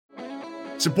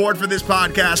Support for this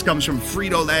podcast comes from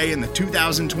Frito-Lay and the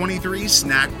 2023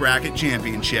 Snack Bracket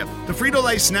Championship. The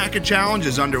Frito-Lay Snack-It Challenge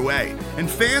is underway, and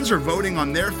fans are voting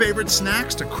on their favorite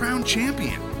snacks to crown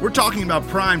champion. We're talking about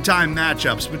prime-time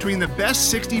matchups between the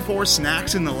best 64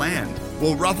 snacks in the land.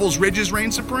 Will Ruffles Ridges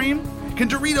reign supreme? Can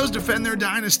Doritos defend their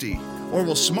dynasty? Or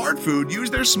will Smart Food use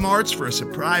their smarts for a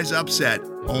surprise upset?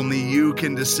 Only you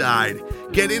can decide.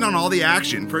 Get in on all the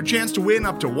action for a chance to win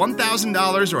up to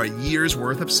 $1,000 or a year's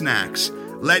worth of snacks.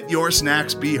 Let your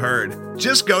snacks be heard.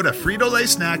 Just go to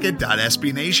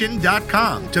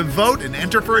fritolaysnacket.sbnation.com to vote and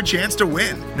enter for a chance to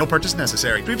win. No purchase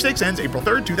necessary. Sweepstakes ends April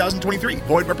 3rd, 2023.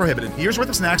 Void where prohibited. Year's worth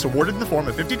of snacks awarded in the form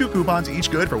of 52 coupons, each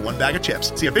good for one bag of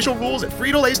chips. See official rules at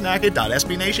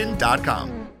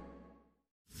fritolaysnacket.sbnation.com.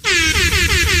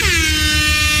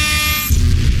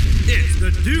 It's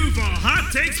the Duval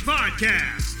Hot Takes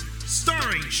Podcast,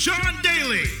 starring Sean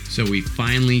Daly. So we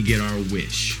finally get our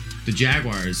wish. The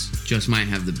Jaguars just might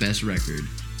have the best record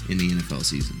in the NFL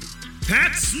season.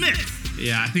 Pat Smith.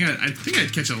 Yeah, I think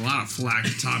I'd catch a lot of flack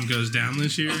if Tom goes down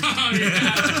this year. Oh,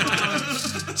 yeah.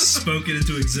 Spoken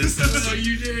into existence. Oh,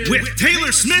 you did. With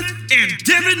Taylor Smith and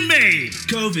Devin May.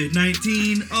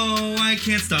 COVID-19, oh, I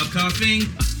can't stop coughing.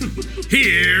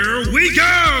 Here we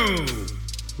go.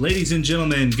 Ladies and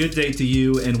gentlemen, good day to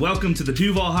you, and welcome to the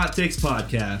Duval Hot Takes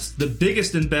Podcast, the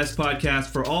biggest and best podcast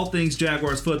for all things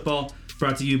Jaguars football,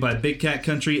 brought to you by Big Cat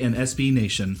Country and SB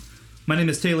Nation. My name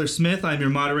is Taylor Smith. I'm your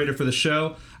moderator for the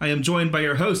show. I am joined by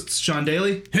your hosts, Sean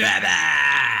Daly,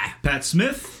 Pat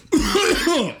Smith,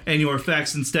 and your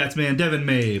facts and stats man, Devin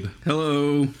Mabe.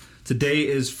 Hello. Today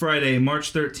is Friday,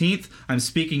 March 13th. I'm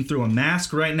speaking through a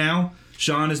mask right now.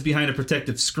 Sean is behind a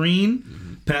protective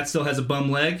screen. Pat still has a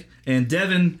bum leg, and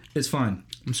Devin is fine.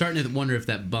 I'm starting to wonder if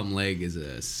that bum leg is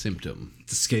a symptom.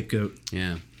 It's a scapegoat.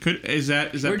 Yeah. Is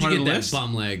that Where'd part you of get the that list?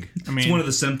 bum leg? I mean, It's one of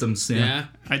the symptoms. Yeah.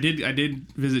 I did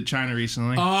visit China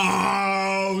recently.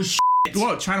 Oh,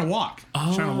 Whoa, China walk.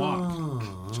 China walk.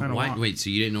 China walk. Wait, so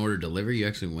you didn't order delivery? You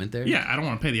actually went there? Yeah, I don't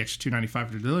want to pay the extra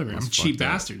 $2.95 for delivery. I'm a cheap fucked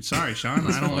up. bastard. Sorry, Sean.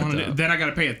 I don't want to. Then I got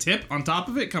to pay a tip on top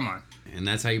of it. Come on. And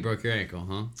that's how you broke your ankle,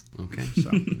 huh? Okay.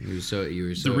 You were so.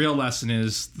 The real lesson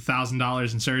is the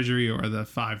 $1,000 in surgery or the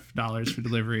 $5 for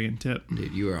delivery and tip.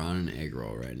 Dude, you are on an egg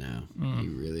roll right now.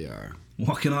 You really are.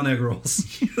 Walking on egg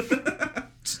rolls.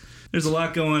 There's a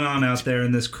lot going on out there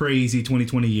in this crazy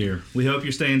 2020 year. We hope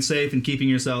you're staying safe and keeping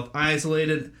yourself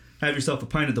isolated. Have yourself a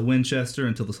pint at the Winchester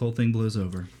until this whole thing blows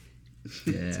over.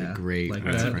 Yeah, It's a great like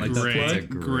reference. that, like that Great. plug? It's a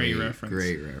Great reference.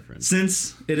 Great reference.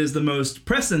 Since it is the most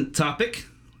present topic,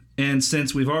 and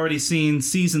since we've already seen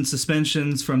season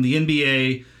suspensions from the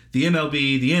NBA, the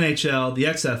MLB, the NHL, the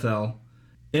XFL,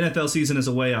 NFL season is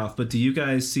a way off, but do you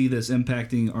guys see this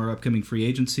impacting our upcoming free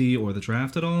agency or the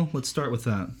draft at all? Let's start with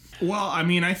that. Well, I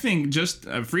mean, I think just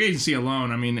free agency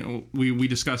alone, I mean, we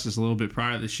discussed this a little bit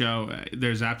prior to the show.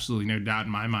 There's absolutely no doubt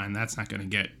in my mind that's not going to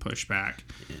get pushed back.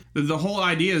 The whole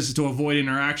idea is to avoid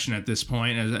interaction at this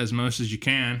point as most as you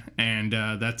can, and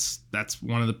that's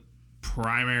one of the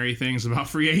primary things about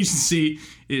free agency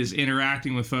is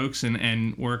interacting with folks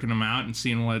and working them out and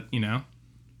seeing what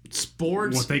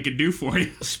they could do for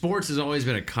you. Sports has always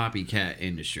been a copycat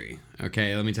industry.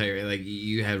 Okay, let me tell you, like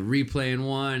you have replay in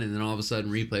one, and then all of a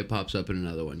sudden replay pops up in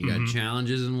another one. You got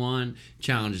challenges in one,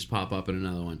 challenges pop up in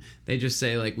another one. They just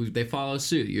say they follow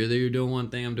suit. You're doing one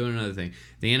thing, I'm doing another thing.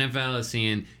 The NFL is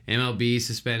seeing MLB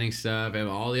suspending stuff, and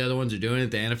all the other ones are doing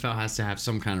it. The NFL has to have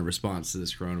some kind of response to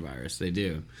this coronavirus. They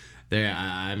do.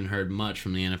 I haven't heard much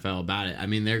from the NFL about it. I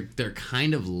mean, they're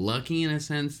kind of lucky in a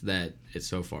sense that it's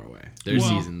so far away. Their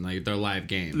season, like their live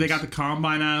games. They got the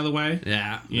combine out of the way.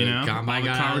 Yeah, all combine the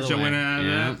got coverage that went out of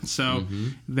yeah. that. So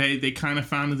they kind of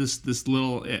found this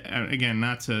little, again,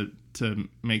 not to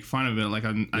make fun of it, like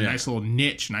a nice little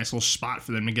niche, nice little spot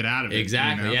for them to get out of it.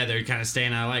 Exactly. You know? Yeah, they're kind of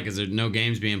staying out of light because there's no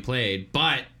games being played,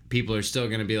 but people are still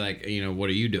going to be like, what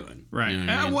are you doing? Right. You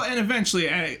know what I mean? And eventually,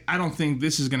 I don't think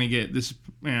this is going to get this.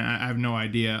 I have no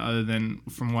idea other than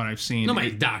from what I've seen.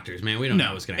 Nobody's doctors, man. We don't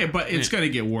know what's going to happen. But it's going to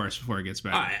get worse before it gets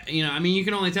better. I mean, you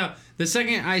can only tell. The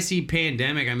second I see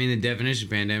pandemic, I mean, the definition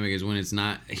of pandemic is when it's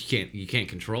not, you can't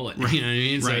control it. Right. You know what I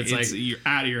mean? Right. So it's like, you're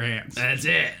out of your hands. that's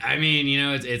it. I mean,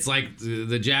 it's like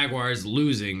the Jaguars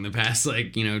losing the past,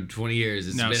 20 years.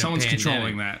 It's been someone's a pandemic.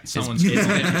 controlling that. It's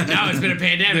been a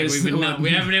pandemic.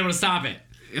 We haven't been able to stop it.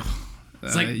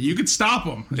 It's like you could stop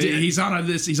him. He's on a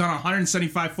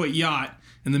 175-foot yacht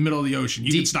in the middle of the ocean.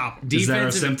 You can stop him. Is that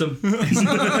our symptom?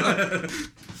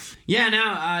 Yeah,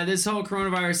 now this whole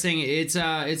coronavirus thing, it's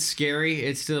scary.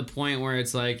 It's to the point where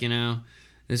it's like,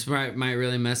 This might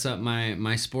really mess up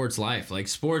my sports life. Like,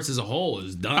 sports as a whole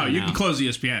is done. Oh, you now. can close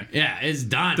ESPN. Yeah, it's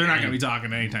done. They're not going to be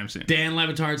talking anytime soon. Dan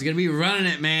Levitard's going to be running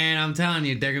it, man. I'm telling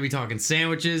you, they're going to be talking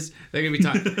sandwiches. They're going to be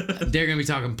talking. They're going to be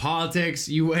talking politics.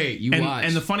 You wait, you watch.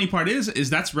 And the funny part is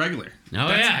that's regular. Oh,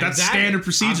 That's exactly. standard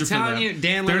procedure I'm for them. telling you,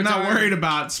 Dan They're not Levitard- worried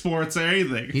about sports or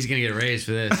anything. He's gonna get a raise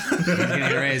for this. He's gonna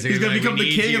get a raise. He's gonna become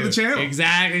the king of the channel.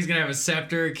 Exactly. He's gonna have a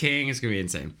scepter, king. It's gonna be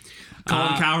insane.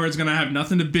 Colin Cowherd's gonna have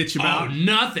nothing to bitch about. Oh,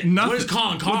 nothing. What is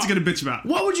Colin? What's he gonna bitch about?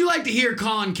 What would you like to hear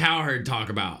Colin Cowherd talk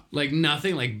about? Like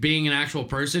nothing. Like being an actual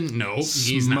person? Nope.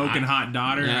 He's not. Smoking hot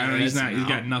daughter. No, He's not. He's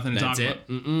got nothing to talk That's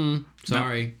about. it.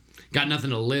 Sorry. Got nothing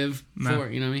to live No. for.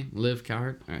 You know what I mean? Live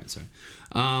Cowherd. All right. Sorry.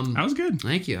 That was good.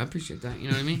 Thank you. I appreciate that. You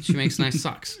know what I mean? She makes nice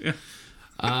socks. Yeah.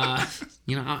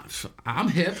 You know, I'm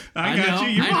hip. I got know,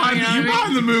 you. You're I know, behind, you know you're what I behind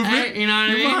mean? the movement. Hey, you know what I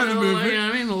You're mean? behind the movement. You know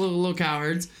what I mean? The little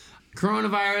cowherds.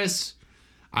 Coronavirus.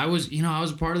 I was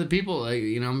a part of the people. Like,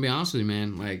 I'm gonna be honest with you,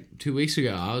 man. Like 2 weeks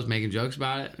ago, I was making jokes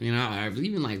about it.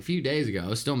 Even like a few days ago, I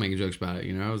was still making jokes about it.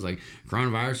 I was like,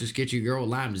 coronavirus just get you a girl with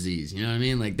Lyme disease. You know what I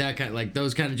mean? Like that kind, like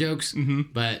those kind of jokes. Mm-hmm.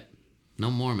 But no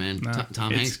more, man.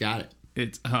 Tom Hanks got it.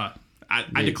 It's I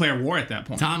declare war at that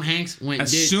point. Tom Hanks went.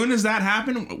 As soon as that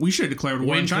happened, we should have declared war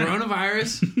when in China.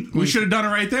 coronavirus, We should have done it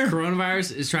right there.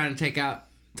 Coronavirus is trying to take out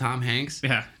Tom Hanks.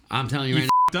 Yeah. I'm telling you right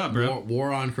F***ed up, bro.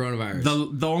 War on coronavirus.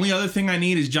 The only other thing I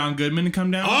need is John Goodman to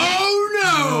come down.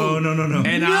 Oh no! No.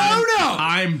 And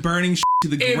I'm burning to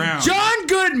the If ground. John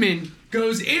Goodman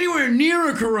goes anywhere near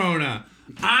a corona,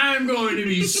 I'm going to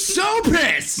be so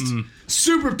pissed.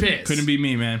 Super pissed. Couldn't be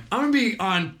me, man. I'm going to be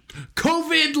on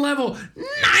COVID level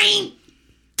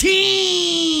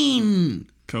 19.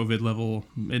 COVID level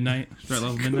midnight. Threat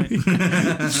level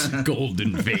midnight.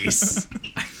 Golden face.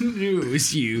 I knew it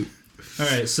was you. All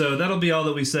right, so that'll be all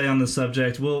that we say on the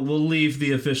subject. We'll leave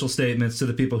the official statements to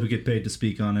the people who get paid to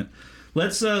speak on it.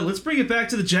 Let's bring it back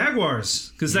to the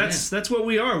Jaguars, because that's what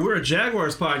we are. We're a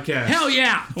Jaguars podcast. Hell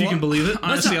yeah. If you can believe it.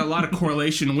 Honestly, a lot of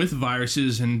correlation with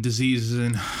viruses and diseases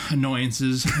and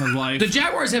annoyances of life. The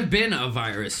Jaguars have been a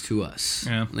virus to us.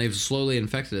 Yeah. They've slowly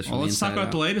infected us from Well, the let's talk inside about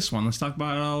out. the latest one. Let's talk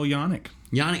about Yannick.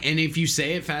 Yannick, and if you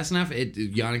say it fast enough,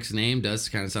 Yannick's name does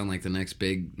kind of sound like the next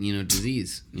big,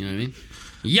 disease. You know what I mean?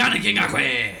 Yannick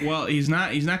Ngakoue. Well, he's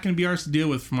not going to be ours to deal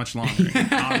with for much longer.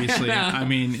 Obviously, I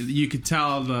mean, you could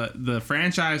tell the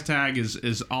franchise tag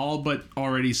is all but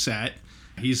already set.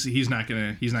 He's not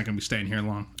gonna be staying here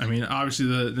long. I mean, obviously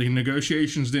the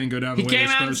negotiations didn't go down the He way came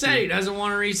they're out and supposed said to. he doesn't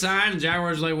want to re-sign. The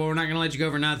Jaguars were like, well, we're not going to let you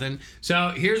go for nothing. So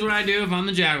here's what I do if I'm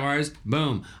the Jaguars.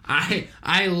 Boom. I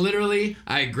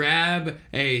grab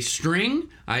a string.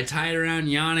 I tie it around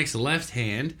Yannick's left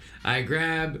hand. I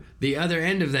grab the other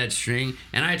end of that string,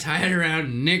 and I tie it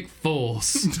around Nick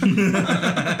Foles. And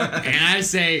I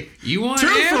say, you want 2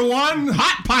 him? for 1,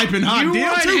 hot piping hot You deal.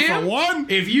 want 2 him? for 1.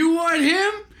 If you want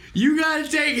him, you got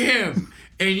to take him.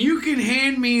 And you can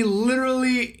hand me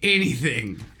literally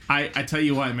anything. I tell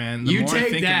you what, man. The You more I take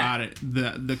think that. about it,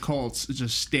 the Colts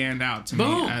just stand out to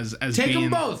Boom. me as take being them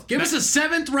both. Give us a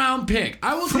 7th round pick.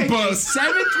 I will take both. a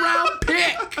 7th round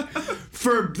pick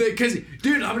because,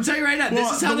 dude, I'm gonna tell you right now.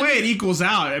 Well, this is how the way it equals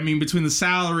out. I mean, between the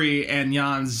salary and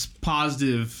Jan's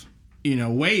positive,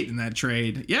 weight in that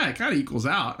trade, yeah, it kind of equals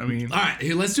out. I mean, All right,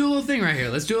 here, let's do a little thing right here.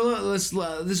 Let's do a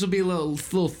little. This will be a little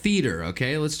theater,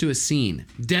 okay? Let's do a scene.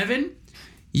 Devin,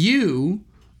 you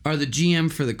are the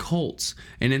GM for the Colts,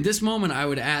 and in this moment, I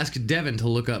would ask Devin to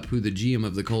look up who the GM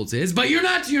of the Colts is, but you're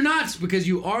not because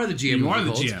you are the GM. You of are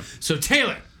the Colts. GM. So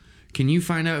Taylor, can you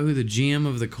find out who the GM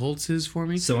of the Colts is for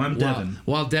me? So I'm Devin.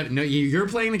 Well, Devin, no, you're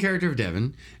playing the character of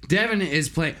Devin. Devin is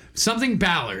playing something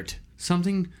Ballard.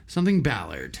 Something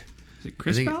Ballard. is it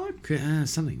Chris Ballard?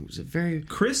 Something was a very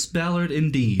Chris Ballard,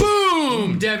 indeed.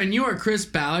 boom. Devin, you are Chris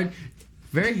Ballard.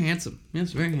 Very handsome.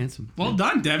 Yes, very handsome. Well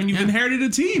done, Devin. You've inherited a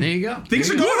team. There you go. Things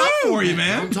There are you going go. up for you,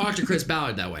 man. Don't talk to Chris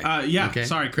Ballard that way. Yeah, Okay?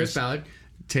 sorry, Chris. Ballard.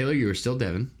 Taylor, you are still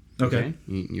Devin. Okay.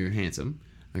 You're handsome.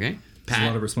 Okay. It's a lot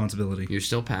of Pat, responsibility. you're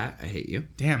still Pat. I hate you.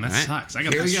 Damn, that All right? sucks. I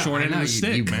got Here the we go. short end I know, of the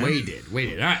stick, you man.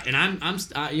 Waited. All right, and I'm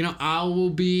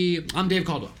Dave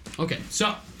Caldwell. Okay,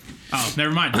 so Oh,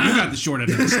 never mind. You got the short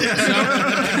end of the stick.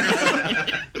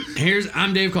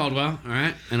 I'm Dave Caldwell. All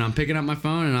right, and I'm picking up my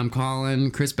phone and I'm calling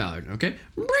Chris Ballard. Okay.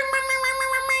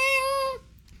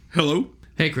 Hello.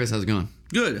 Hey, Chris, how's it going?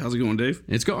 Good. How's it going, Dave?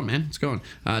 It's going, man. It's going.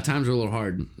 Times are a little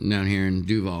hard down here in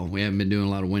Duval. We haven't been doing a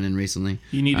lot of winning recently.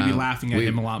 You need to be laughing at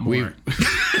him a lot more.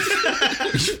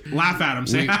 Laugh at him.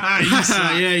 Say,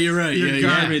 Yeah, you're right. You're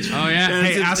garbage. Oh, yeah.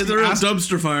 Hey, It's a real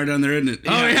dumpster fire down there, isn't it?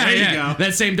 Oh, yeah, there you yeah. go.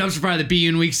 That same dumpster fire that beat you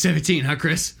in week 17, huh,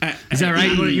 Chris? Is that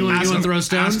right? You want to throw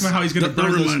stones? Ask him how he's going to Don't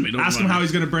burn those. remind me, don't Ask him remind how me.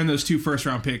 he's going to burn those 2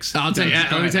 first-round picks. I'll tell you.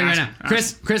 Let me tell you right now,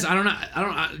 Ask him. Chris. I don't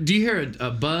know. Do you hear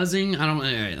a buzzing? I don't.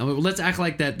 All right, let's act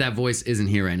like that voice isn't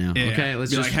here right now. Yeah. Okay,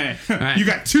 let's Be just. like, hey, all right. you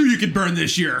got 2 you could burn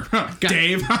this year,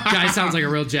 Dave. Guy sounds like a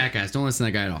real jackass. Don't listen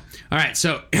to that guy at all. All right,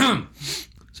 so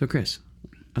Chris,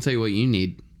 I'll tell you what you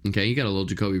need. Okay, you got a little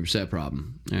Jacoby Brissett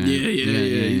problem. All right?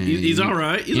 Yeah. He's all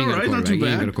right. He's all right. Not too You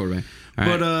ain't got a bad. quarterback. All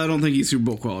right. But I don't think he's Super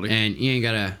Bowl quality. And you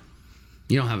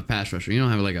don't have a pass rusher. You don't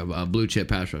have like a blue chip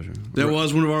pass rusher. That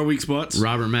was one of our weak spots.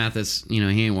 Robert Mathis, he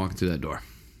ain't walking through that door,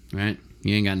 right?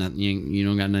 You ain't got nothing. You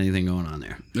don't got anything going on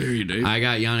there. There you do. I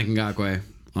got Yannick Ngakoue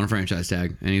on a franchise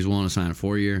tag, and he's willing to sign a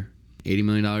 4-year, $80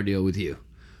 million deal with you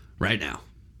right now.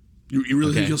 You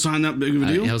really think he'll sign that big of a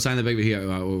deal? He'll sign the big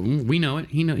deal. We know it.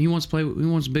 He wants to play. He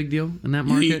wants a big deal in that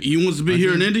market. He wants to be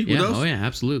here in Indy with Yeah. us? Oh yeah,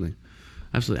 absolutely.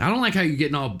 Absolutely. I don't like how you're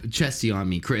getting all chesty on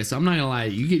me, Chris. I'm not gonna lie.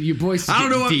 You get your voice. I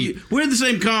don't know. Deep. We're in the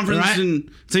same conference Right?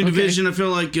 and same division. I feel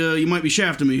like you might be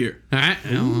shafting me here. All right.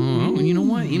 Oh, you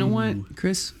know what,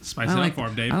 Chris? Spice it up for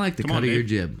him, Dave. I like the Come cut on, of your Dave.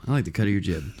 jib. All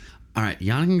right,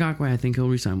 Yannick Ngakoue, I think he'll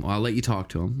resign. Well, I'll let you talk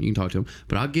to him. You can talk to him,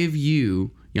 but I'll give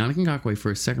you Yannick Ngakoue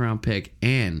for a 2nd-round pick,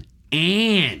 and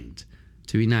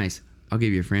to be nice, I'll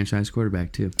give you a franchise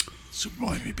quarterback too. Super Bowl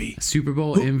MVP. Super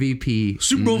Bowl MVP.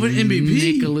 Super Bowl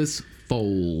MVP? Nicholas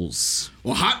Foles.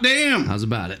 Well, hot damn. How's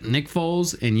about it? Nick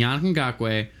Foles and Yannick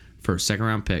Ngakoue for a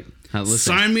 2nd-round pick. Listen,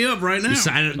 Sign me up right now. you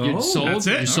sign it. You're sold. that's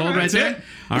it. You're sold All right right, there. that's it.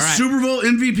 All right. Super Bowl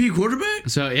MVP quarterback?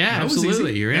 So yeah, was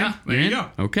absolutely. easy. You're in. Yeah, there You're you in?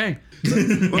 go. Okay.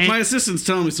 Well, my assistant's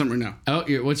telling me something right now.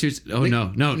 Oh, what's your? Oh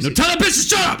no. Tell that bitch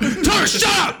to shut up. Tell her to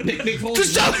shut up. Nick Foles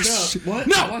Just shut is up. what?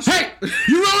 No. Hey,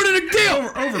 you ruining a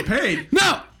deal. Overpaid.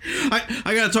 No.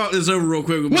 I got to talk this over real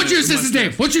quick. What's your assistant's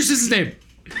name? What's your assistant's name?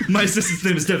 My assistant's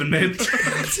name is Devin, man.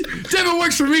 Devin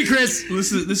works for me, Chris.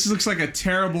 This looks like a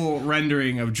terrible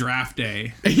rendering of Draft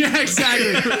Day. Yeah,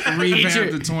 exactly. Revamped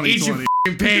to 2020. Eat your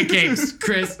f***ing pancakes,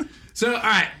 Chris. So, all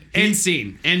right, end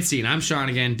scene. I'm Sean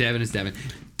again. Devin is Devin.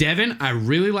 Devin, I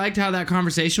really liked how that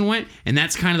conversation went, and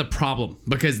that's kind of the problem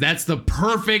because that's the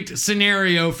perfect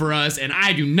scenario for us, and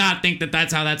I do not think that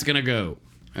that's how that's gonna go.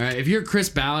 All right, if you're Chris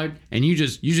Ballard and you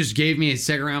just gave me a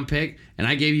 2nd-round pick and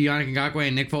I gave you Yannick Ngakoue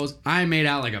and Nick Foles, I made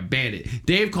out like a bandit.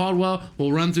 Dave Caldwell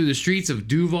will run through the streets of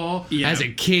Duval as a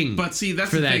king. But see, that's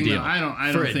for the that thing, deal. though.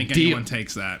 I For don't a think deal. anyone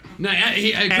takes that. No,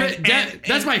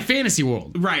 that's my fantasy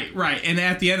world. Right. And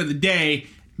at the end of the day,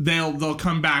 they'll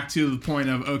come back to the point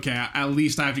of, okay, at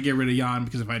least I have to get rid of Jan,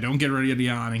 because if I don't get rid of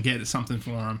Jan and get something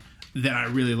for him, then I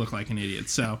really look like an idiot.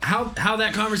 So How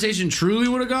that conversation truly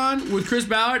would have gone with Chris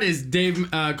Ballard is Dave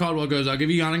Caldwell goes, I'll give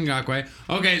you Yannick Ngakoue.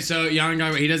 Okay, so Yannick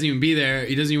Ngakoue, he doesn't even be there.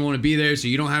 He doesn't even want to be there, so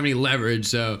you don't have any leverage.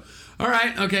 So, all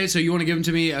right, okay, so you want to give him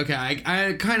to me? Okay,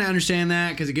 I kind of understand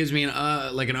that because it gives me an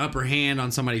upper hand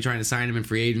on somebody trying to sign him in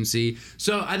free agency.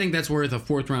 So I think that's worth a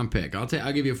 4th-round pick. I'll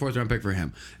give you a 4th-round pick for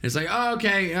him. It's like, oh,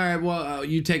 okay, all right, well,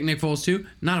 you take Nick Foles too?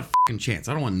 Not a fucking chance.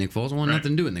 I don't want Nick Foles. I want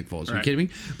nothing to do with Nick Foles. Are you kidding me?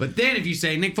 But then if you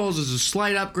say Nick Foles is a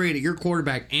slight upgrade at your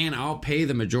quarterback and I'll pay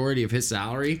the majority of his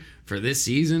salary for this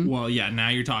season. well, yeah, now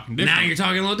you're talking different. Now you're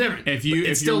talking a little different. If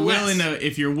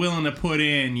you're willing to put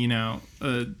in,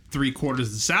 3/4 the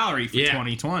salary for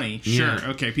 2020, sure,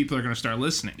 okay, people are going to start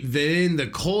listening. Then the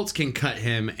Colts can cut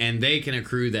him and they can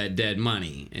accrue that dead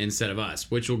money instead of us,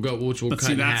 which will cut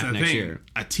in half next year.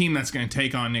 A team that's going to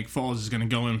take on Nick Foles is going to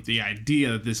go in with the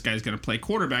idea that this guy's going to play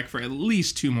quarterback for at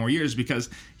least 2 more years because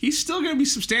he's still going to be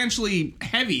substantially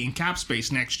heavy in cap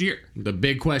space next year. The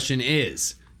big question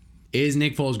is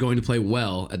Nick Foles going to play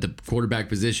well at the quarterback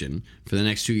position for the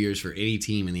next 2 years for any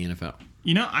team in the NFL?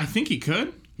 I think he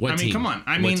could. What team? Come on.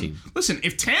 What team? Listen,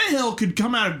 if Tannehill could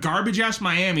come out of garbage-ass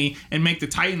Miami and make the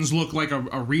Titans look like a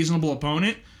reasonable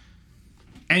opponent,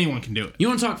 anyone can do it. You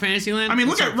want to talk Fantasyland?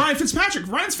 Look at Ryan Fitzpatrick.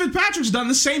 Ryan Fitzpatrick's done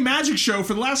the same magic show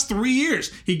for the last 3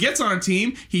 years. He gets on a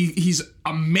team. He's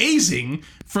amazing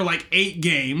for like 8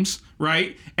 games,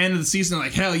 right? End of the season,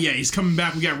 like, hell yeah, he's coming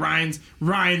back. We got Ryan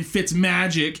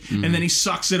Fitzmagic, and then he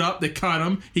sucks it up. They cut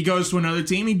him. He goes to another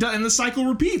team. And the cycle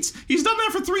repeats. He's done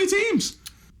that for 3 teams.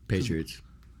 Patriots.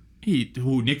 Nick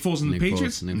Foles and the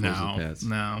Patriots? Nick Foles and Pats.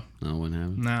 No, wouldn't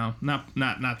happen. No,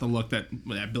 not the look that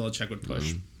Belichick would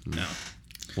push. No.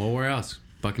 Well, where else?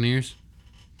 Buccaneers?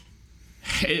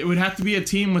 It would have to be a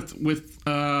team with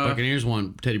Buccaneers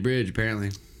won Teddy Bridge, apparently.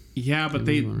 Yeah, but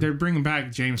they're bringing back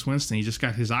Jameis Winston. He just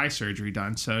got his eye surgery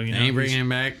done, so They ain't bringing him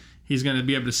back. He's going to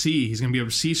be able to see. He's going to be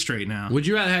able to see straight now. Would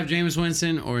you rather have Jameis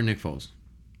Winston or Nick Foles?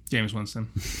 Jameis Winston.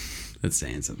 That's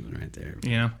saying something right there.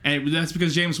 You know, and that's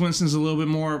because James Winston's a little bit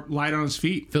more light on his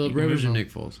feet. Phillip Rivers or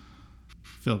Nick Foles?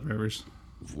 Phillip Rivers.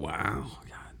 Wow.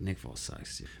 God, Nick Foles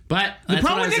sucks too. But the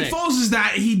problem with Nick Foles is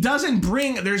that he doesn't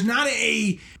bring. There's not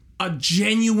a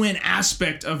genuine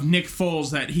aspect of Nick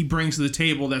Foles that he brings to the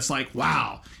table. That's like,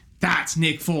 wow, that's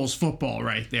Nick Foles football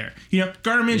right there. You know,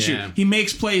 Gardner Minshew, he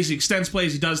makes plays, he extends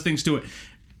plays, he does things to it.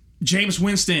 James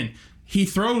Winston, he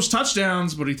throws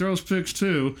touchdowns, but he throws picks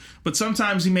too. But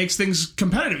sometimes he makes things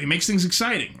competitive. He makes things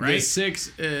exciting, right?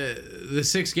 The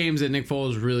six games that Nick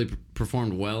Foles really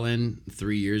performed well in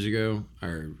 3 years ago,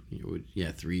 3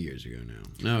 years ago now.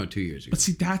 No, 2 years ago. But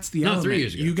see, that's the element. 3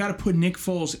 years ago. You got to put Nick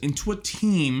Foles into a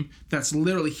team that's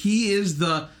literally, he is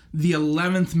the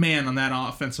 11th man on that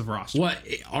offensive roster. What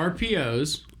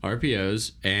RPOs,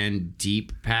 and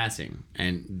deep passing,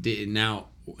 and now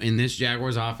in this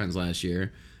Jaguars offense last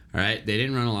year. All right, they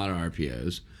didn't run a lot of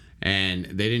RPOs, and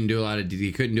they didn't do a lot of.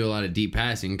 He couldn't do a lot of deep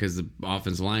passing because the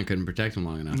offensive line couldn't protect him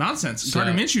long enough. Nonsense.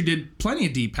 Gardner Minshew did plenty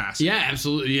of deep passing. Yeah,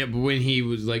 absolutely. Yeah, but when he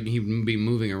was like, he'd be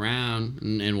moving around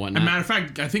and whatnot. As a matter of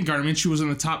fact, I think Gardner Minshew was in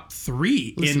the top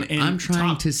 3. Listen, I'm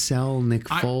trying to sell Nick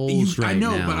Foles right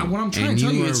now. I know, but what I'm trying to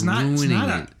tell you, it's not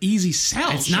an easy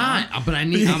sell. It's not. But I'm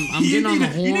getting on the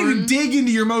horn. You need to dig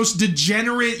into your most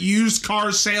degenerate used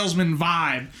car salesman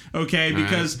vibe, okay?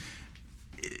 Because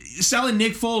selling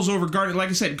Nick Foles over Gardner, like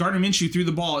I said, Gardner Minshew threw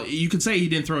the ball. You could say he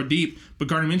didn't throw it deep, but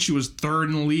Gardner Minshew was 3rd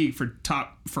in the league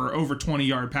for over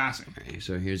 20-yard passing. Okay,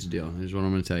 so here's the deal. Here's what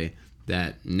I'm going to tell you.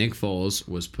 That Nick Foles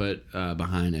was put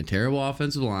behind a terrible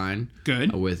offensive line.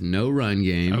 Good. With no run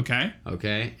game. Okay.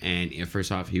 Okay. And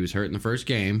first off, he was hurt in the first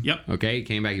game. Yep. Okay. He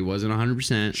came back. He wasn't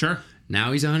 100%. Sure.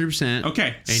 Now he's 100%.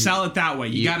 Okay. Sell it that way.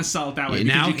 You got to sell it that way.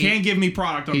 Now because you can't give me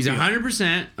product on He's the field.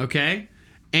 100%. Okay.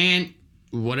 And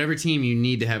whatever team, you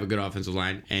need to have a good offensive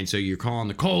line. And so you're calling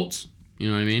the Colts. You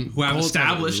know what I mean? Who have Colts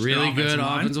established have a really good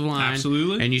offensive line.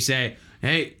 Absolutely. And you say,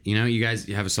 hey, you guys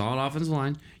have a solid offensive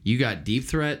line. You got deep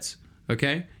threats.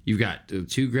 Okay? You've got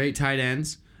 2 great tight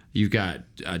ends. You've got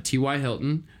T.Y.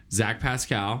 Hilton, Zach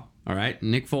Pascal. All right?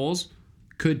 Nick Foles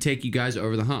could take you guys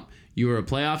over the hump. You were a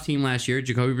playoff team last year.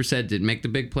 Jacoby Brissett did make the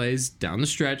big plays down the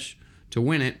stretch to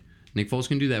win it. Nick Foles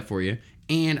can do that for you.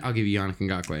 And I'll give you Yannick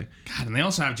Ngakoue. God, and they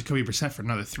also have Jacoby Brissett for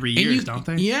another 3 years, don't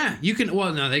they? Yeah, you can.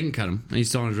 Well, no, they can cut him. He's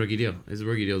still on his rookie deal. His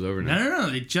rookie deal's over now. No.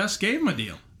 They just gave him a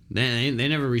deal. They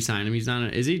never re-signed him. He's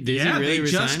not. Is he? Did he really they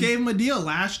resign? just gave him a deal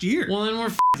last year. Well, then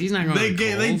we're. He's not going.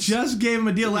 They just gave him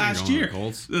a deal last year.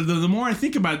 Colts. The more I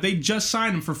think about it, they just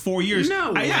signed him for 4 years.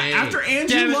 No way. After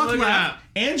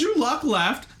Andrew Luck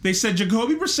left, they said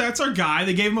Jacoby Brissett's our guy.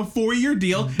 They gave him a 4-year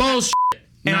deal. Bullshit.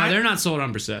 They're not sold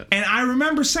on Brissett. And I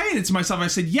remember saying it to myself. I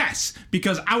said yes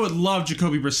because I would love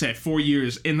Jacoby Brissett 4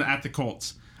 years at the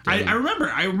Colts. I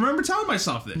remember telling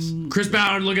myself this. Chris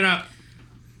Ballard, look it up.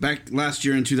 Back last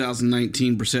year in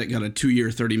 2019, Brissett got a 2-year,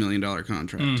 $30 million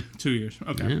contract. 2 years.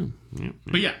 Okay. Yeah.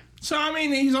 But yeah. So, I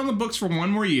mean, he's on the books for 1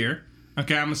 more year.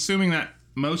 Okay. I'm assuming that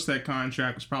most of that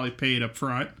contract was probably paid up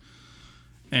front.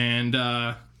 And,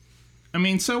 I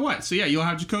mean, so what? So, yeah, you'll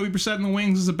have Jacoby Brissett in the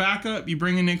wings as a backup. You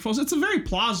bring in Nick Foles. It's a very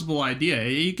plausible idea.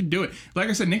 You can do it. Like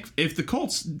I said, if the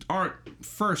Colts aren't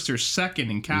first or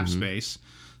second in cap space,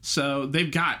 so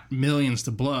they've got millions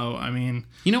to blow. I mean...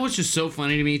 You know what's just so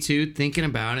funny to me, too? Thinking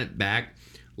about it back,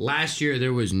 last year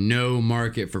there was no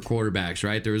market for quarterbacks,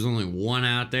 right? There was only one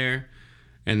out there,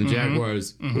 and the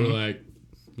Jaguars were like,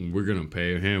 we're going to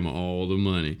pay him all the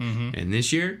money. And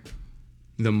this year,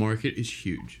 the market is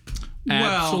huge.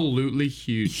 Absolutely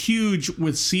huge. Huge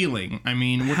with ceiling. I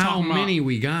mean, we're how talking about, many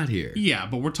we got here? Yeah,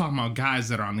 but we're talking about guys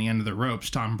that are on the end of the ropes.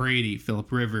 Tom Brady,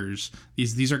 Phillip Rivers.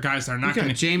 These are guys that are not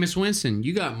going to. You got Jameis Winston.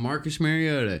 You got Marcus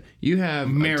Mariota. You have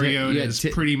Mariota is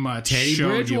pretty much Teddy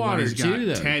Bridgewater too.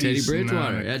 Though Teddy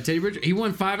Bridgewater. Yeah, Teddy Bridgewater. He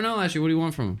won 5-0 last year. What do you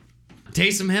want from him?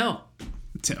 Taysom Hill.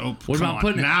 What about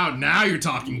putting now you're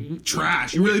talking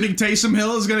trash. You really think Taysom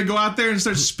Hill is going to go out there and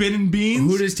start spinning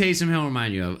beans? Who does Taysom Hill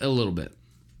remind you of? A little bit.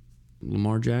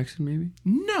 Lamar Jackson, maybe?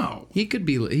 No. He could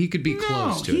be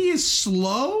close to it. He is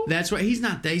slow. That's right. He's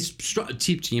not. Tim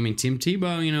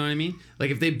Tebow, you know what I mean?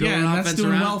 Like if they build an offense that's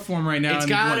doing around, well for him right now. It's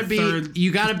got to be.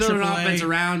 You got to build an AAA. offense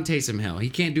around Taysom Hill. He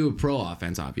can't do a pro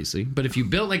offense, obviously. But if you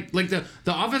build like the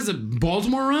offense that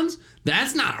Baltimore runs,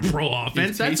 that's not a pro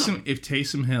offense. If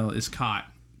Taysom Hill is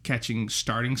caught catching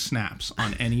starting snaps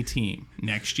on any team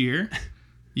next year,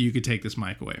 you could take this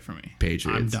mic away from me.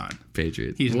 Patriots. I'm done.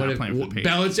 Patriots. He's not playing for the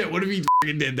Patriots. Belichick, what if he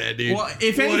did that, dude? Well,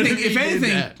 if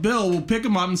anything, Bill will pick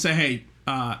him up and say, "Hey,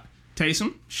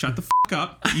 Taysom, shut the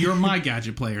fuck up. You're my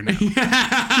gadget player now.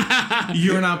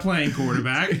 You're not playing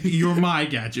quarterback. You're my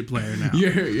gadget player now.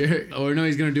 Or no,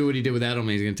 he's going to do what he did with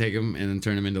Edelman. He's going to take him and then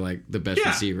turn him into like the best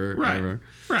receiver ever.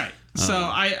 Right. So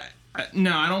I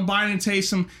don't buy into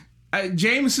Taysom.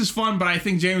 Jameis is fun, but I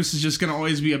think Jameis is just going to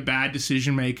always be a bad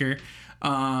decision maker.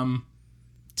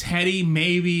 Teddy,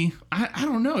 maybe. I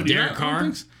don't know. Derek Carr?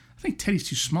 I think Teddy's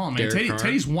too small, man.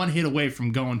 Teddy's one hit away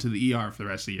from going to the ER for the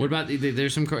rest of the year. What about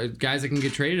there's some guys that can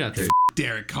get traded out there?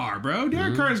 Derek Carr, bro.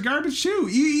 Derek Carr is garbage too.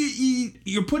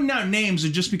 You're putting out names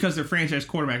just because they're franchise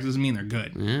quarterbacks doesn't mean they're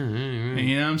good. Yeah, right.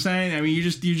 You know what I'm saying? I mean, you're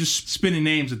just spinning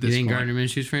names at this point. You think Gardner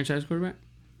Minshew's franchise quarterback?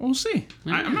 We'll see.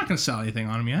 I'm not going to sell anything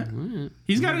on him yet.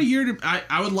 He's got a year to...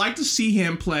 I would like to see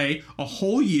him play a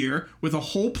whole year with a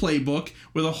whole playbook,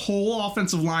 with a whole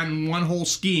offensive line and one whole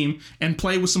scheme, and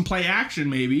play with some play action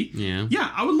maybe.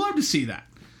 Yeah, I would love to see that.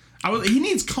 He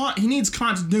needs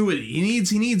continuity. He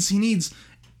needs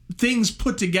things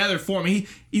put together for him.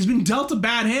 He's been dealt a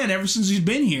bad hand ever since he's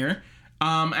been here.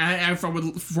 I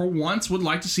for once would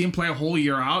like to see him play a whole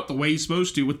year out the way he's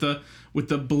supposed to with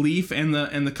the belief and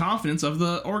the confidence of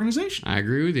the organization. I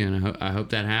agree with you, and I hope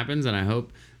that happens, and I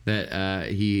hope that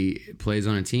he plays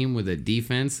on a team with a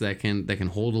defense that can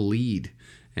hold a lead.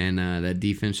 And that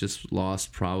defense just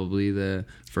lost probably the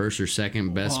first or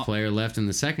second best player left in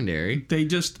the secondary. They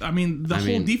just,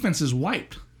 whole defense is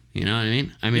wiped. You know what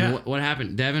I mean? What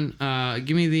happened? Devin,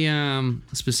 give me the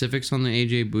specifics on the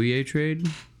A.J. Bouye trade.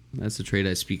 That's the trade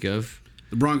I speak of.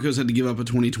 The Broncos had to give up a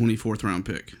 2020 fourth-round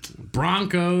pick.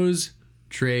 Broncos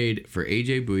trade for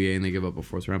A.J. Bouye, and they give up a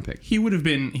fourth-round pick. He would have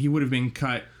been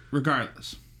cut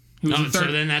regardless. So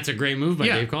then that's a great move by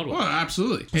Dave Caldwell. Well,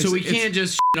 absolutely. So we can't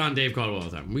just shit on Dave Caldwell all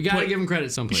the time. We got to give him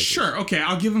credit someplace. Sure, okay.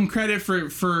 I'll give him credit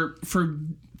for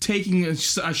taking a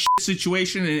shit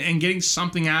situation and getting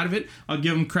something out of it. I'll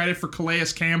give him credit for Calais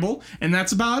Campbell, and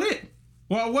that's about it.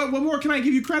 Well, what more can I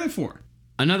give you credit for?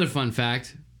 Another fun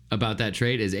fact about that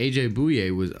trade is A.J.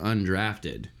 Bouye was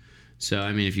undrafted. So,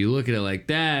 if you look at it like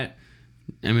that,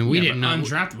 we didn't know.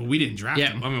 Undrafted, but we didn't draft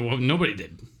him. Yeah, nobody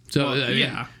did. So,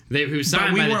 he was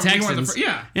signed by the Texans.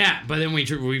 Yeah, but then we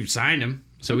signed him.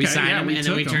 So we signed him, and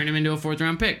then we turned him into a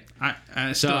fourth-round pick.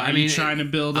 Trying to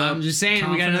build up. I'm just saying,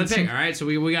 we got another pick. All right, so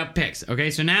we got picks.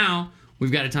 Okay, so now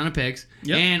we've got a ton of picks,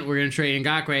 and we're going to trade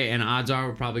Ngakoue, and odds are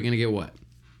we're probably going to get what?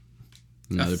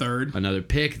 A third. Another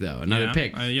pick, though. Another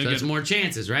pick. So that's more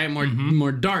chances, right?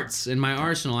 More darts in my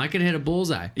arsenal. I can hit a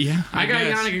bullseye. Yeah, I got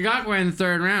Yannick Ngakoue in the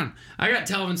third round. I got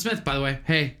Telvin Smith, by the way.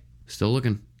 Hey, still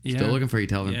looking. Yeah. Still looking for you,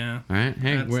 Telvin. Yeah. All right.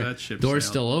 Hey, that door's sailed.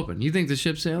 still open. You think the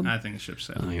ship sailed? I think the ship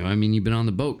sailed. You've been on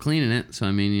the boat cleaning it, so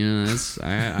that's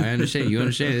I understand. You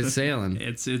understand it's sailing.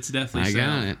 It's definitely I sailing.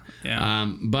 got it.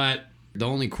 Yeah. But the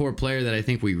only core player that I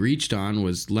think we reached on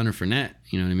was Leonard Fournette.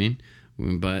 You know what I mean?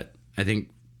 But I think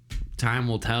time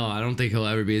will tell. I don't think he'll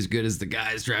ever be as good as the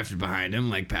guys drafted behind him,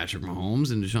 like Patrick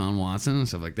Mahomes and Deshaun Watson and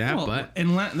stuff like that.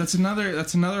 That's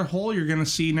another hole you're going to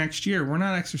see next year. We're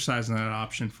not exercising that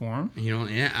option for him.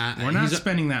 We're not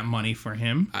spending that money for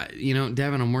him.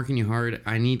 Devin, I'm working you hard.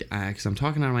 Because I'm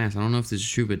talking out of my ass. I don't know if this is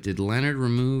true, but did Leonard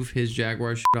remove his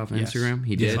Jaguar shit off Instagram?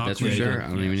 He did. That's for sure. I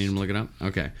don't even need him to look it up.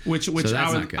 Okay. Which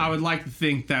I would like to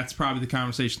think that's probably the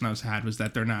conversation that was had, was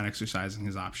that they're not exercising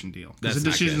his option deal. Because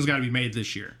the decision's got to be made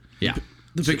this year. Yeah.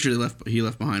 The picture he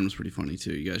left behind was pretty funny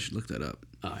too. You guys should look that up.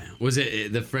 Oh yeah. Was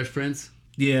it the Fresh Prince?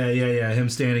 Yeah. Him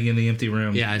standing in the empty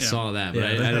room. Yeah, I saw that, but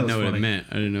I didn't know what it meant.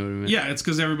 Yeah, it's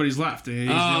because everybody's left.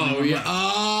 Because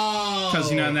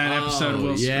in that episode of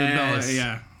Will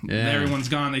Smith, everyone's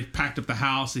gone. They packed up the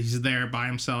house. He's there by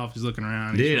himself. He's looking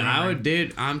around.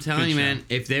 I'm telling you, man.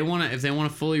 If they want to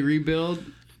fully rebuild,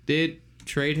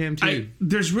 trade him too.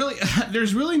 There's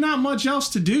really not much else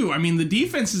to do. The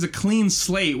defense is a clean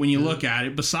slate when you look at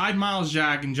it. Beside Myles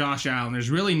Jack and Josh Allen, there's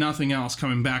really nothing else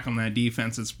coming back on that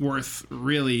defense that's worth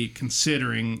really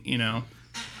considering.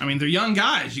 They're young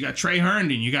guys. You got Trey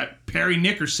Herndon, you got Perry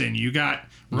Nickerson, you got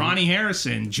Ronnie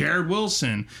Harrison, Jared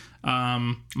Wilson,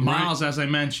 Miles, as I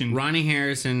mentioned. Ronnie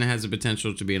Harrison has the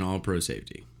potential to be an All-Pro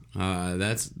safety.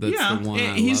 That's the one.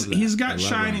 He's got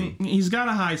shining. Ronnie. He's got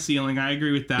a high ceiling. I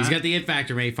agree with that. He's got the it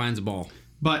factor when he finds the ball.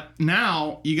 But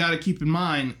now you got to keep in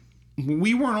mind,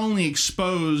 we weren't only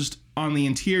exposed on the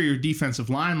interior defensive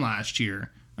line last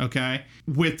year. Okay,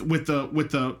 with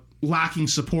the lacking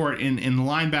support in the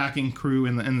linebacking crew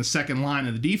and the second line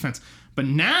of the defense, but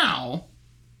now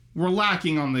we're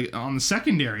lacking on the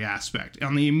secondary aspect,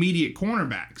 on the immediate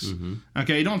cornerbacks. Mm-hmm.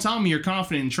 Okay, don't tell me you're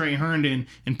confident in Trey Herndon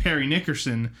and Perry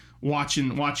Nickerson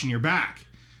watching your back.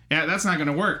 Yeah, that's not going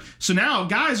to work. So now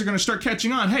guys are going to start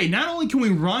catching on. Hey, not only can we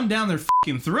run down their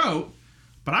fucking throat,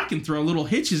 but I can throw little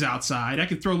hitches outside. I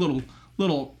can throw little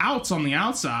little outs on the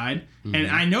outside, and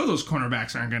I know those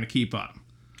cornerbacks aren't going to keep up.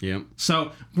 Yep.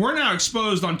 So we're now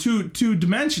exposed on two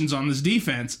dimensions on this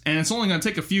defense, and it's only going to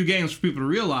take a few games for people to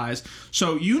realize.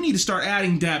 So you need to start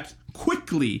adding depth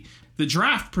quickly. The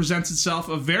draft presents itself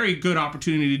a very good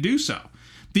opportunity to do so.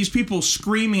 These people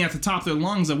screaming at the top of their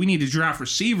lungs that we need to draft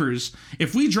receivers.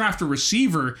 If we draft a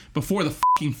receiver before the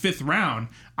fucking 5th round,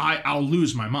 I'll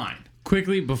lose my mind.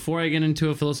 Quickly, before I get into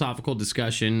a philosophical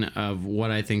discussion of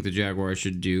what I think the Jaguars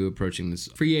should do approaching this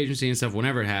free agency and stuff,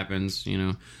 whenever it happens,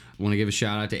 I want to give a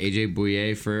shout out to AJ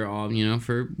Bouye for all,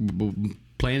 for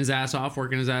playing his ass off,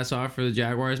 working his ass off for the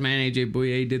Jaguars, man. AJ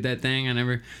Bouye did that thing. I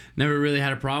never really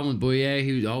had a problem with Bouye.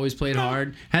 He always played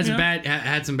hard. Had some bad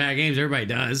games. Everybody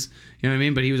does. You know what I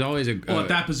mean? But he was always at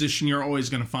that position, you're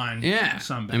always going to find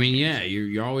some bad games.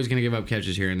 You're always going to give up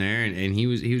catches here and there. And he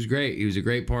was great. He was a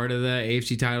great part of the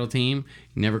AFC title team.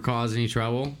 He never caused any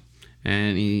trouble.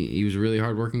 And he was a really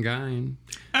hard-working guy. And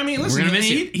listen,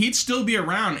 he'd still be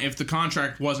around if the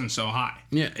contract wasn't so high.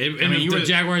 Yeah, if the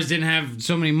Jaguars didn't have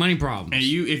so many money problems. And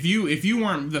if you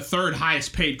weren't the 3rd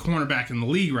highest-paid cornerback in the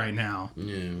league right now,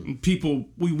 people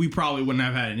we probably wouldn't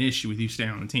have had an issue with you staying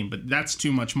on the team. But that's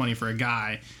too much money for a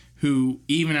guy who,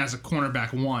 even as a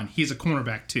cornerback 1, he's a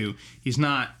cornerback 2. He's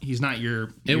not your.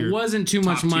 It wasn't too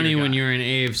much money when you're an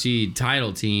AFC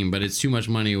title team, but it's too much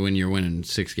money when you're winning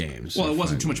 6 games. Well, it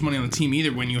wasn't too much money on the team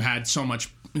either when you had so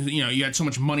much. You had so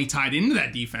much money tied into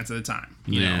that defense at the time.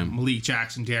 You know, Malik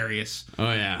Jackson, Darius.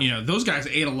 Oh yeah. Those guys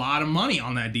ate a lot of money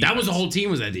on that defense. That was the whole team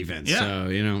was that defense. Yeah. So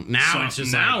now it's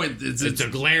just it's a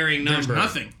glaring number. There's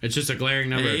nothing. It's just a glaring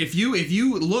number. If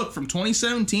you look from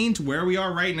 2017 to where we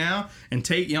are right now and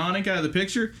take Yannick out of the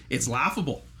picture, it's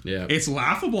laughable. Yeah. It's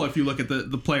laughable if you look at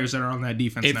the players that are on that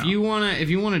defense now. If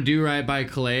you wanna do right by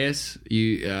Calais,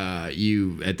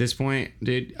 you at this point,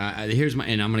 dude.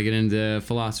 And I'm gonna get into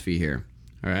philosophy here.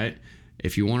 All right.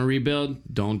 If you want to rebuild,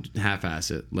 don't half-ass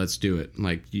it. Let's do it.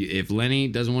 Like, if Lenny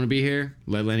doesn't want to be here,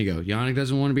 let Lenny go. Yannick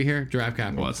doesn't want to be here, draft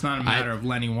capital. Well, it's not a matter of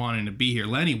Lenny wanting to be here.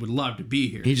 Lenny would love to be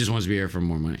here. He just wants to be here for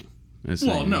more money. His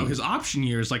option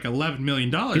year is like $11 million.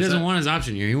 He doesn't want his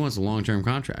option year. He wants a long-term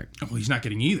contract. Oh, he's not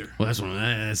getting either. Well,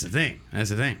 that's the thing.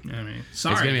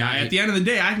 Sorry, at the end of the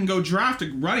day, I can go draft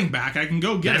a running back. I can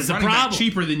go get a running back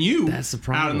cheaper than you. That's the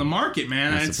problem. Out in the market,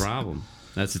 man. That's the problem.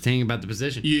 That's the thing about the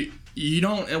position. You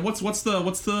don't. What's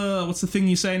the thing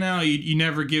you say now? You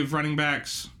never give running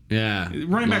backs. Yeah,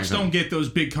 running backs don't get those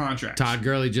big contracts. Todd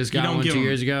Gurley just got one 2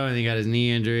 years ago, and he got his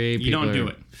knee injury. You don't do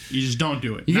it. You just don't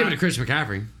do it. You give it to Christian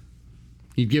McCaffrey.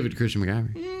 You'd give it to Christian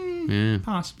McCaffrey. Yeah,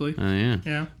 possibly.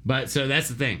 Yeah. But so that's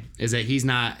the thing is that he's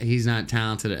not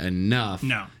talented enough.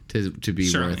 To be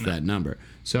worth that number.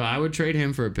 So I would trade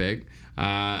him for a pick.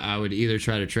 I would either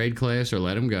try to trade Calais or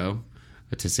let him go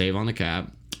to save on the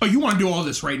cap. Oh, you want to do all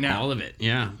this right now? All of it,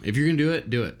 yeah. If you're gonna do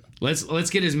it, do it. Let's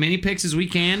get as many picks as we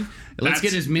can. Let's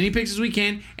get as many picks as we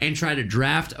can and try to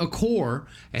draft a core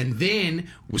and then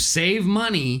save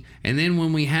money. And then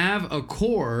when we have a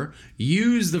core,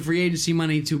 use the free agency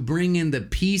money to bring in the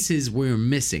pieces we're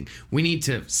missing. We need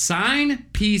to sign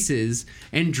pieces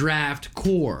and draft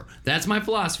core. That's my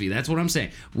philosophy. That's what I'm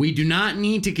saying. We do not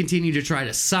need to continue to try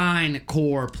to sign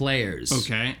core players.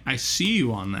 Okay, I see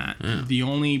you on that. Yeah. The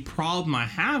only problem I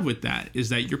have with that is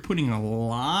that you're putting a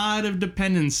lot of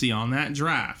dependency on that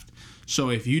draft. So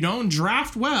if you don't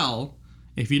draft well,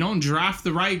 if you don't draft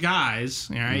the right guys,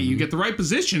 all right, you get the right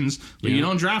positions, but you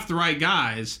don't draft the right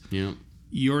guys,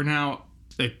 you're now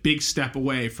a big step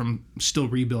away from still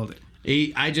rebuilding.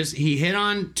 He hit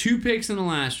on 2 picks in the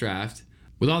last draft.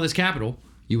 With all this capital,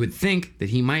 you would think that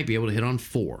he might be able to hit on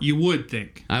 4. You would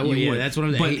think. I would. Yeah, that's what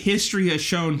I'm saying. But history has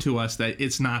shown to us that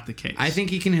it's not the case. I think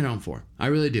he can hit on 4. I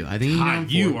really do. I think he can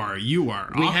hit on 4. You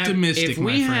are optimistic, my friend.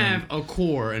 If we have a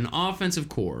core, an offensive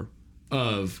core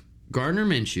of Gardner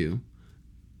Minshew,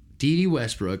 D.D.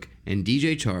 Westbrook, and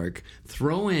DJ Chark,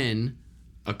 throw in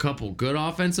a couple good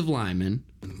offensive linemen,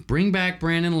 bring back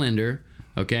Brandon Linder,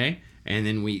 okay, and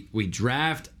then we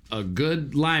draft a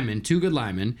good lineman, 2 good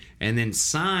linemen, and then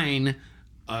sign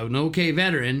an okay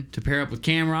veteran to pair up with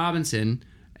Cam Robinson,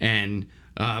 and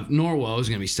Norwell is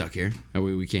going to be stuck here.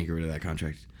 We can't get rid of that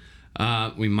contract.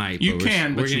 We might. We're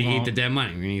going to eat the dead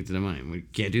money. We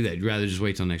can't do that. You'd rather just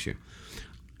wait till next year.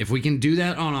 If we can do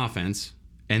that on offense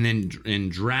and then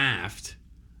draft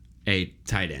a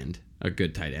tight end, a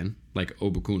good tight end, like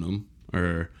Obukunum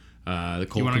or the Cole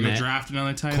Kmet. You want to go draft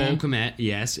another tight end? Cole Kmet,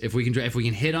 yes. If we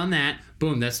can hit on that,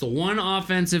 boom, that's the one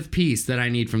offensive piece that I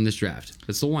need from this draft.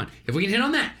 That's the one. If we can hit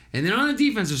on that, and then on the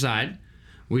defensive side,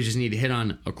 we just need to hit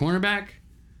on a cornerback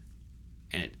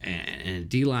and a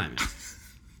D lineman.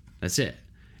 That's it.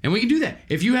 And we can do that.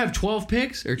 If you have 12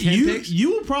 picks or 10 picks.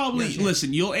 You will probably,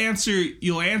 listen, you'll answer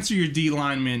your D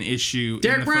lineman issue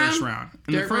in the first round.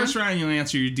 In the first round, you'll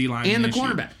answer your D lineman and the issue.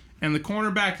 cornerback. And the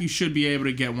cornerback, you should be able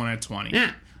to get one at 20.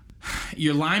 Yeah.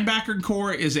 Your linebacker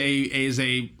core is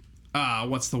a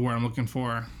what's the word I'm looking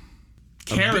for?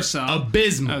 Carousel.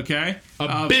 Abysmal. Okay?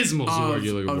 Abysmal is the word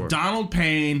you're looking for. Donald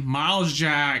Payne, Miles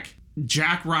Jack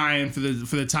Ryan for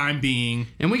the time being,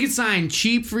 and we could sign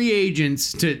cheap free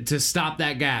agents to stop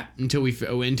that gap until we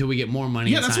get more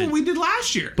money. Yeah, that's what we did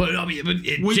last year. But he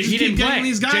didn't play.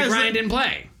 These guys Jack Ryan didn't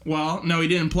play. Well, no, he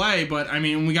didn't play. But I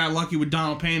mean, we got lucky with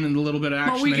Donald Payne and a little bit of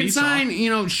action. Well, we could sign.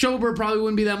 Schober probably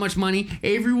wouldn't be that much money.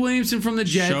 Avery Williamson from the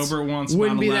Jets. Schober wants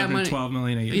wouldn't about be 11 that money. or 12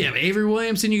 million a year. Yeah, but Avery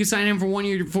Williamson, you could sign him for 1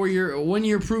 year, 1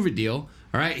 year prove it deal.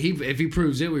 All right, if he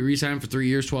proves it, we re-sign him for 3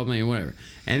 years, 12 million, whatever.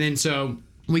 And then so.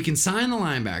 We can sign the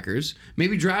linebackers,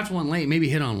 maybe draft one late, maybe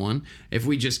hit on one. If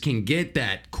we just can get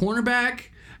that cornerback,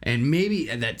 and maybe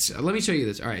that's. Let me show you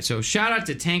this. All right, so shout out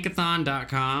to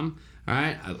tankathon.com. All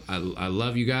right, I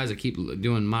love you guys. I keep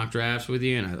doing mock drafts with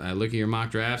you, and I look at your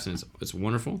mock drafts, and it's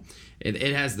wonderful.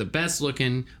 It has the best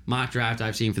looking mock draft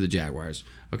I've seen for the Jaguars.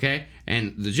 Okay,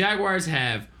 and the Jaguars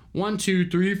have 1, 2,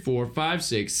 3, 4, 5,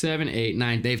 6, 7, 8,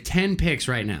 9. They have 10 picks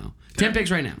right now. 10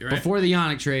 picks right now. Right. Before the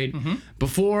Yannick trade,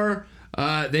 before.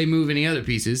 They move any other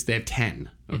pieces. They have 10.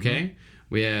 Okay,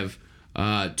 we have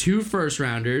 2 first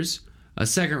rounders, a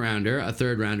second rounder, a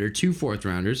third rounder, 2 fourth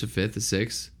rounders, a fifth, a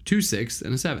sixth, 2 sixths,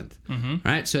 and a seventh. All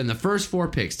right. So in the first 4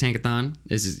 picks, Tankathon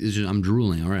I'm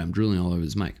drooling. All right, I'm drooling all over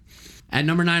this mic. At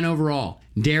number 9 overall,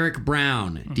 Derek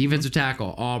Brown, defensive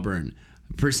tackle, Auburn.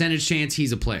 Percentage chance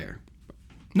he's a player.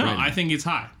 No, right. I think it's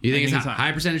high. You think it's high?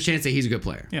 High percentage chance that he's a good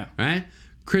player. Yeah. All right.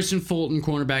 Christian Fulton,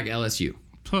 cornerback, LSU.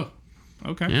 Huh.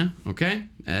 Okay. Yeah, okay.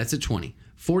 That's a 20.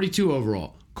 42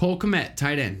 overall. Cole Kmet,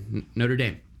 tight end, Notre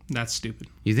Dame. That's stupid.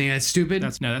 You think that's stupid?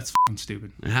 That's fucking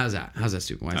stupid. How's that? How's that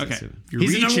stupid? Why is that stupid?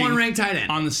 He's the number 1 ranked tight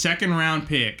end. On the second round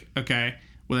pick, okay,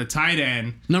 with a tight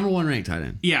end. Number 1 ranked tight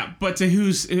end. Yeah, but to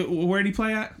where did he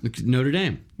play at? Notre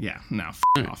Dame. Yeah, no,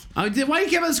 off. Why do you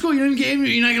care about the school? You're not going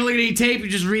to look at any tape. You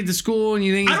just read the school and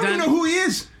you think he's I don't even know who he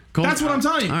is. That's what I'm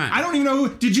telling you. Right. I don't even know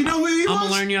who. Did you know who he was? I'm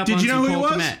going to learn you up Did on you know who he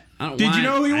was? Kmet. Did you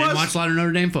know who he was? I didn't watch a lot of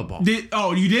Notre Dame football.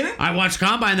 You didn't? I watched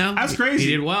Combine, though. That's crazy.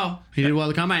 He did well. He did well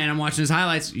at the Combine, and I'm watching his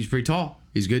highlights. He's pretty tall.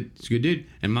 He's good. He's a good dude.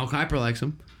 And Mel Kiper likes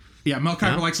him. Yeah, Mel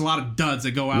Kiper likes a lot of duds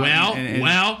that go out.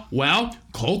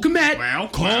 Cole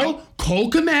Kmet.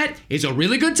 Cole Kmet is a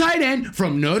really good tight end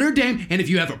from Notre Dame, and if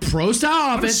you have a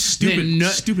pro-style offense, stupid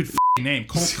name,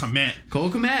 Cole Kmet. Cole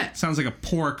Kmet Sounds like a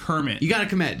poor Kermit. You got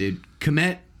to Kmet, dude.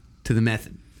 Kmet to the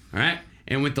method. All right?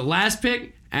 And with the last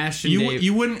pick, Ashton Davis.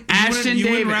 You wouldn't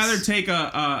rather take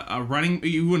a running.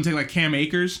 You wouldn't take like Cam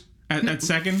Akers at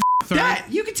second, third. That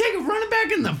you can take a running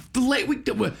back in the late week.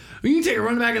 You can take a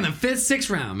running back in the 5th,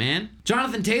 6th round, man.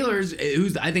 Jonathan Taylor,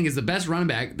 who's I think is the best running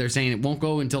back. They're saying it won't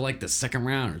go until like the 2nd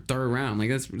round or 3rd round. Like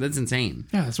that's insane.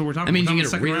 Yeah, that's what we're talking. I mean, about. you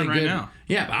get a really good. Right now.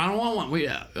 Yeah, but I don't want one.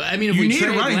 I mean, if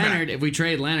we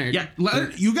trade Leonard, yeah,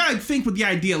 you gotta think with the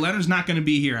idea. Leonard's not going to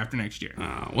be here after next year.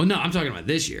 Well, no, I'm talking about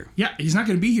this year. Yeah, he's not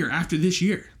going to be here after this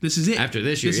year. This is it. After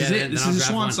this year, this is it. This is a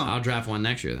swan song. I'll draft one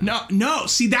next year. Then. No.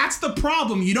 See, that's the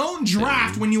problem. You don't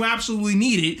draft when you absolutely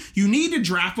need it. You need to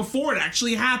draft before it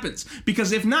actually happens.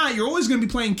 Because if not, you're always going to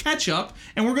be playing catch up,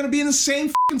 and we're going to be in the same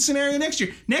fucking scenario next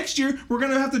year. Next year, we're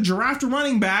going to have to draft a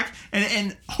running back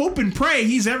and hope and pray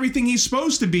he's everything he's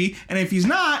supposed to be. And if he's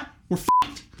not, we're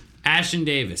fucked. Ashton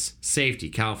Davis, safety,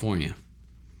 California.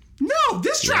 No,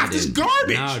 this draft is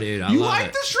garbage. No, dude, you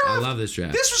like this draft? I love this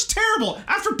draft. This was terrible.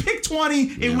 After pick 20,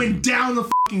 it went down the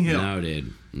fucking hill. No,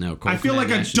 dude. No. I feel like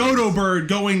a dodo bird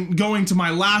going to my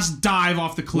last dive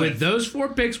off the cliff. With those 4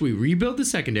 picks, we rebuild the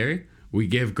secondary. We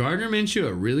give Gardner Minshew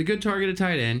a really good targeted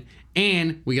tight end,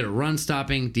 and we get a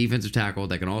run-stopping defensive tackle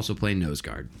that can also play nose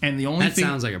guard. And the only thing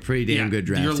sounds like a pretty damn good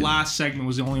draft. Your last segment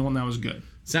was the only one that was good.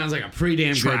 Sounds like a pretty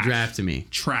damn good draft to me.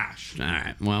 Trash. All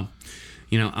right. Well,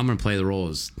 I'm going to play the role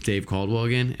as Dave Caldwell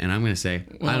again, and I'm going to say,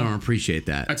 I don't appreciate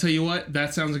that. I tell you what,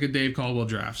 that sounds like a Dave Caldwell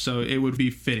draft, so it would be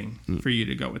fitting for you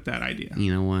to go with that idea.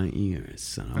 You know what?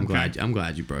 I'm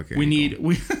glad you broke your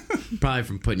ankle. Probably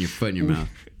from putting your foot in your mouth.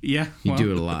 Yeah. You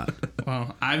do it a lot.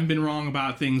 Well, I've been wrong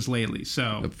about things lately,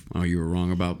 so. Oh, you were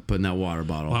wrong about putting that water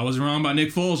bottle. Well, I wasn't wrong about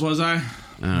Nick Foles, was I?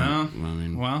 No.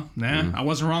 Yeah. I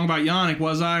wasn't wrong about Yannick,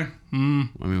 was I?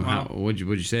 What'd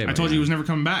you say about I told you he was never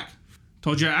coming back.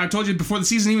 I told you before the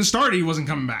season even started he wasn't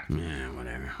coming back. Yeah,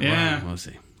 whatever. Yeah. We'll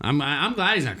see. I'm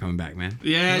glad he's not coming back, man.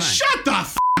 Yeah, shut the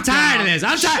f*** I'm tired of this.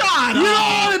 I'm tired. You don't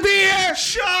want to be here.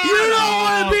 Shut You don't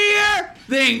want to be here.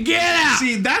 then get out.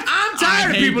 See, I'm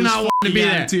tired of people not wanting to be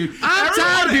there. I'm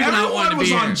tired of people not wanting to be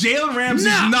there. Everyone was on Jalen Ramsey's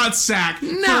nutsack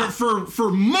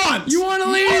for months. You want to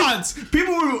leave? Months.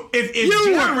 People were. If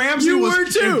Jalen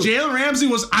Ramsey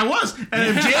was, I was,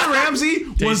 and if Jalen Ramsey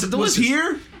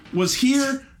was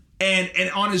here. And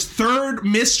on his third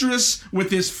mistress with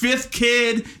his fifth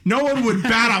kid, no one would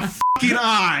bat a fucking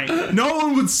eye. No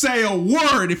one would say a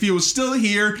word if he was still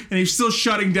here and he's still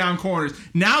shutting down corners.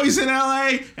 Now he's in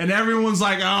LA and everyone's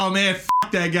like, oh man,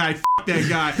 fuck that guy, fuck that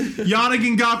guy.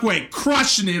 Yannick Ngakoue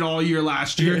crushing it all year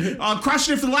last year.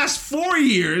 Crushing it for the last 4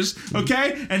 years,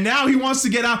 okay? And now he wants to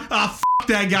get out. Fuck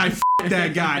that guy, fuck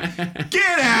that guy.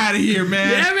 Get out of here,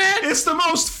 man. Yeah, man. It's the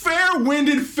most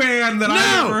fair-winded fan that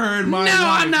I've ever heard in my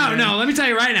life. No. Let me tell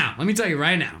you right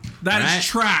now. That is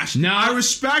trash. No. I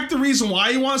respect the reason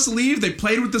why he wants to leave. They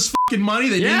played with this fucking money.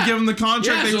 They didn't give him the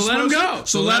contract they were supposed to.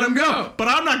 So let him go. But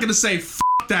I'm not going to say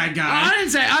fuck that guy.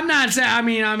 I'm not saying,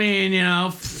 you know,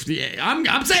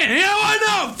 I'm saying, you know what?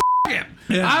 No, fuck him.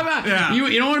 Yeah.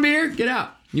 You don't want to be here? Get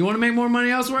out. You want to make more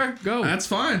money elsewhere? Go. That's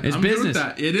fine. It's I'm business. good with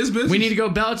that. It is business. We need to go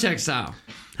Belichick style.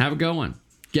 Have a good one.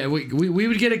 Yeah, we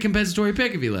would get a compensatory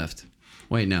pick if he left.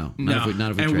 Wait, no. Not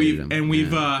if we traded him. And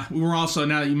we're also,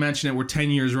 now that you mention it, we're 10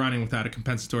 years running without a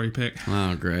compensatory pick.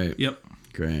 Oh, great. Yep.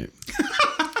 Great.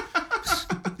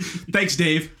 Thanks,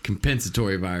 Dave.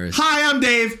 Compensatory virus. Hi, I'm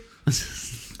Dave.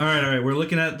 All right. We're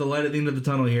looking at the light at the end of the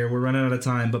tunnel here. We're running out of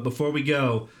time. But before we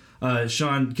go,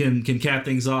 Sean can cap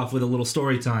things off with a little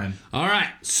story time. All right.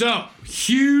 So,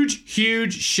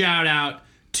 huge shout out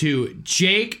to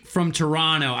Jake from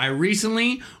Toronto. I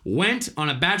recently went on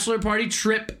a bachelor party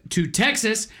trip to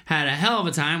Texas, had a hell of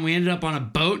a time. We ended up on a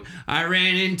boat. I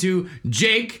ran into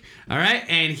Jake, all right,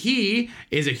 and he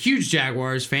is a huge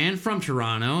Jaguars fan from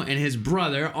Toronto, and his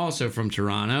brother, also from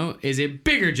Toronto, is a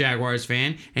bigger Jaguars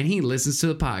fan, and he listens to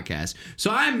the podcast.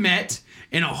 So I met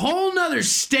in a whole nother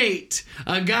state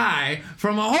a guy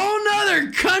from a whole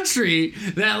nother country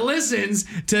that listens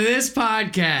to this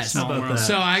podcast. How about that?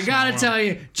 So I gotta tell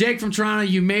you, Jake from Toronto,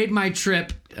 you made my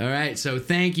trip. All right, so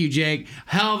thank you, Jake.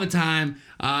 Hell of a time.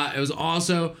 It was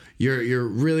also you're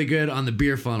really good on the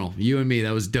beer funnel. You and me,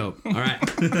 that was dope. All right,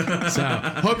 so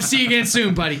hope to see you again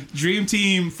soon, buddy. Dream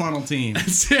team, funnel team.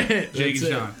 That's it. Jake and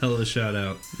Sean. Hell of a shout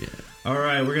out. Yeah. All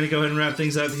right, we're going to go ahead and wrap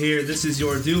things up here. This is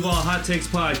your Duval Hot Takes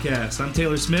podcast. I'm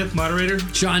Taylor Smith, moderator.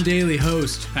 Sean Daly,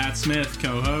 host. Pat Smith,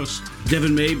 co-host.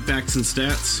 Devin May, Facts and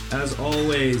Stats. As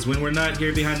always, when we're not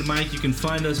here behind the mic, you can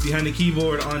find us behind the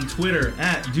keyboard on Twitter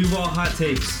at Duval Hot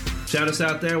Takes. Shout us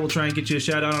out there. We'll try and get you a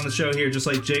shout out on the show here, just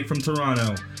like Jake from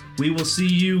Toronto. We will see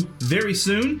you very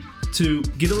soon to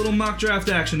get a little mock draft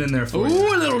action in there for you.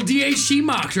 Ooh, a little DHT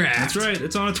mock draft. That's right.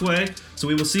 It's on its way. So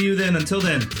we will see you then. Until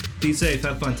then, be safe.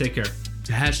 Have fun. Take care.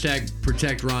 Hashtag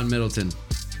protect Ron Middleton.